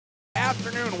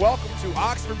afternoon. Welcome to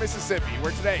Oxford, Mississippi,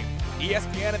 where today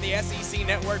ESPN and the SEC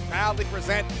Network proudly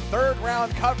present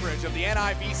third-round coverage of the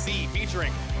NIVC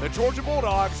featuring the Georgia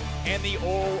Bulldogs and the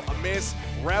Ole Miss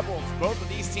Rebels. Both of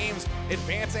these teams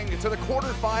advancing to the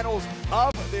quarterfinals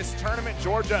of this tournament.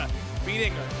 Georgia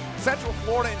beating Central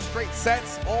Florida in straight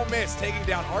sets. Ole Miss taking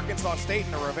down Arkansas State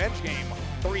in a revenge game,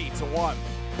 3-1.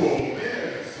 Ole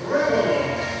Miss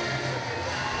Rebels.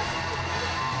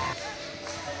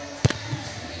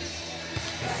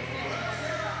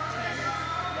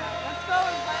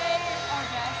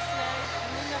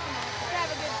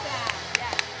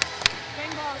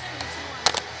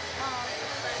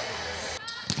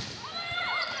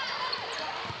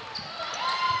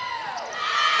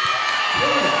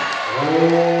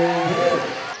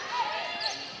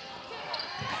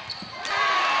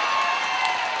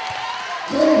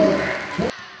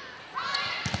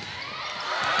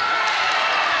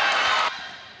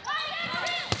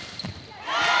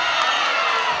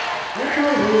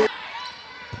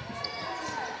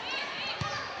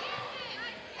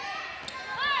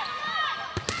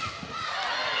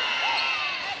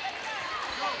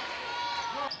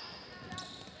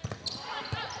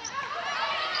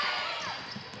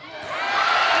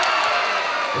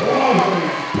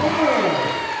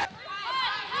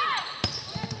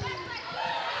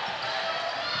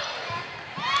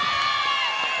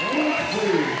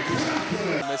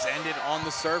 This ended on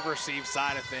the serve-receive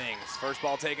side of things. First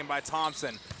ball taken by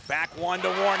Thompson. Back one to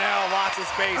Warnell. Lots of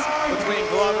space between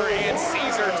Glover and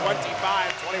Caesar.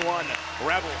 25-21.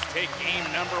 Rebels take game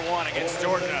number 1 against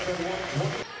Georgia.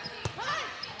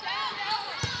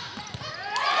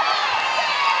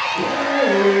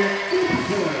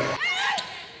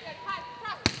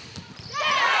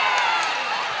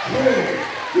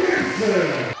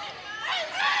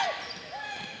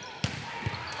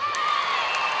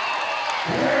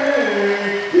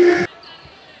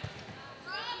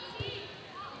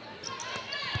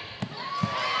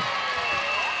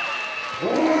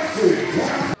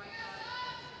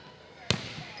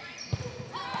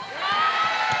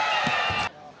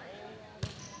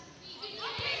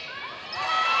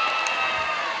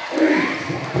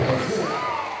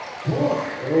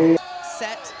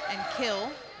 Set and kill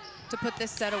to put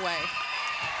this set away.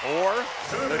 Or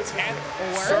the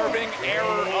 10th serving error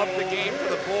of the game for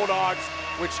the Bulldogs,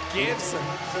 which gives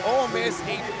Ole Miss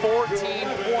a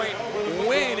 14-point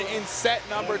win in set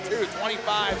number 2,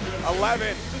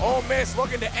 25-11. Ole Miss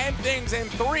looking to end things in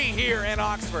 3 here in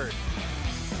Oxford.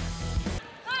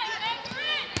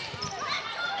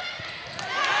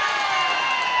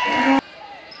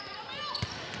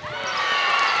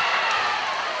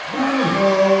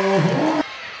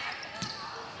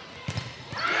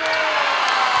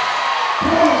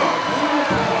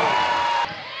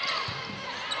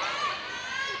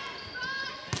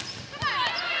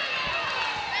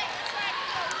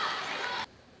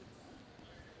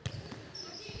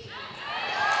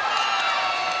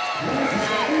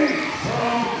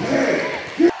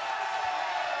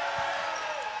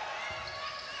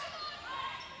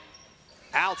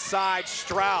 Outside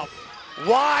Straub.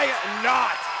 Why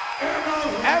not?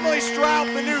 Emily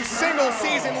Straub, the new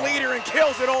single-season leader and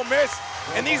kills at Ole Miss,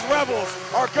 and these Rebels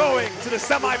are going to the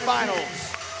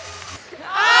semifinals.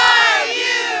 Are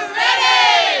you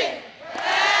ready?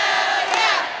 Hell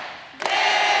yeah!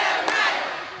 Damn right!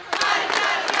 Mighty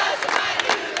Johnny goes to my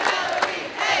new gallery.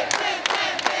 Hey, bam,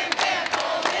 bam, bam, bam,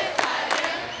 Ole Miss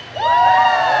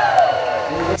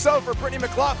Woo! So for Brittany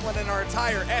McLaughlin and our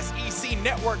entire SEC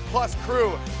Network Plus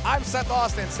crew, I'm Seth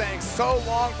Austin saying so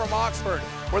long from Oxford,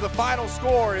 where the final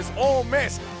score is Ole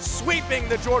Miss sweeping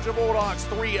the Georgia Bulldogs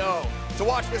 3-0. To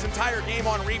watch this entire game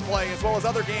on replay, as well as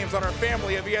other games on our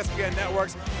family of ESPN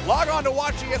networks, log on to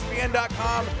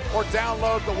watchespn.com or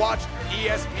download the Watch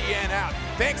ESPN app.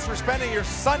 Thanks for spending your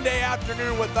Sunday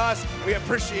afternoon with us. We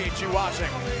appreciate you watching.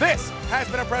 This has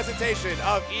been a presentation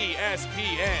of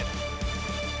ESPN.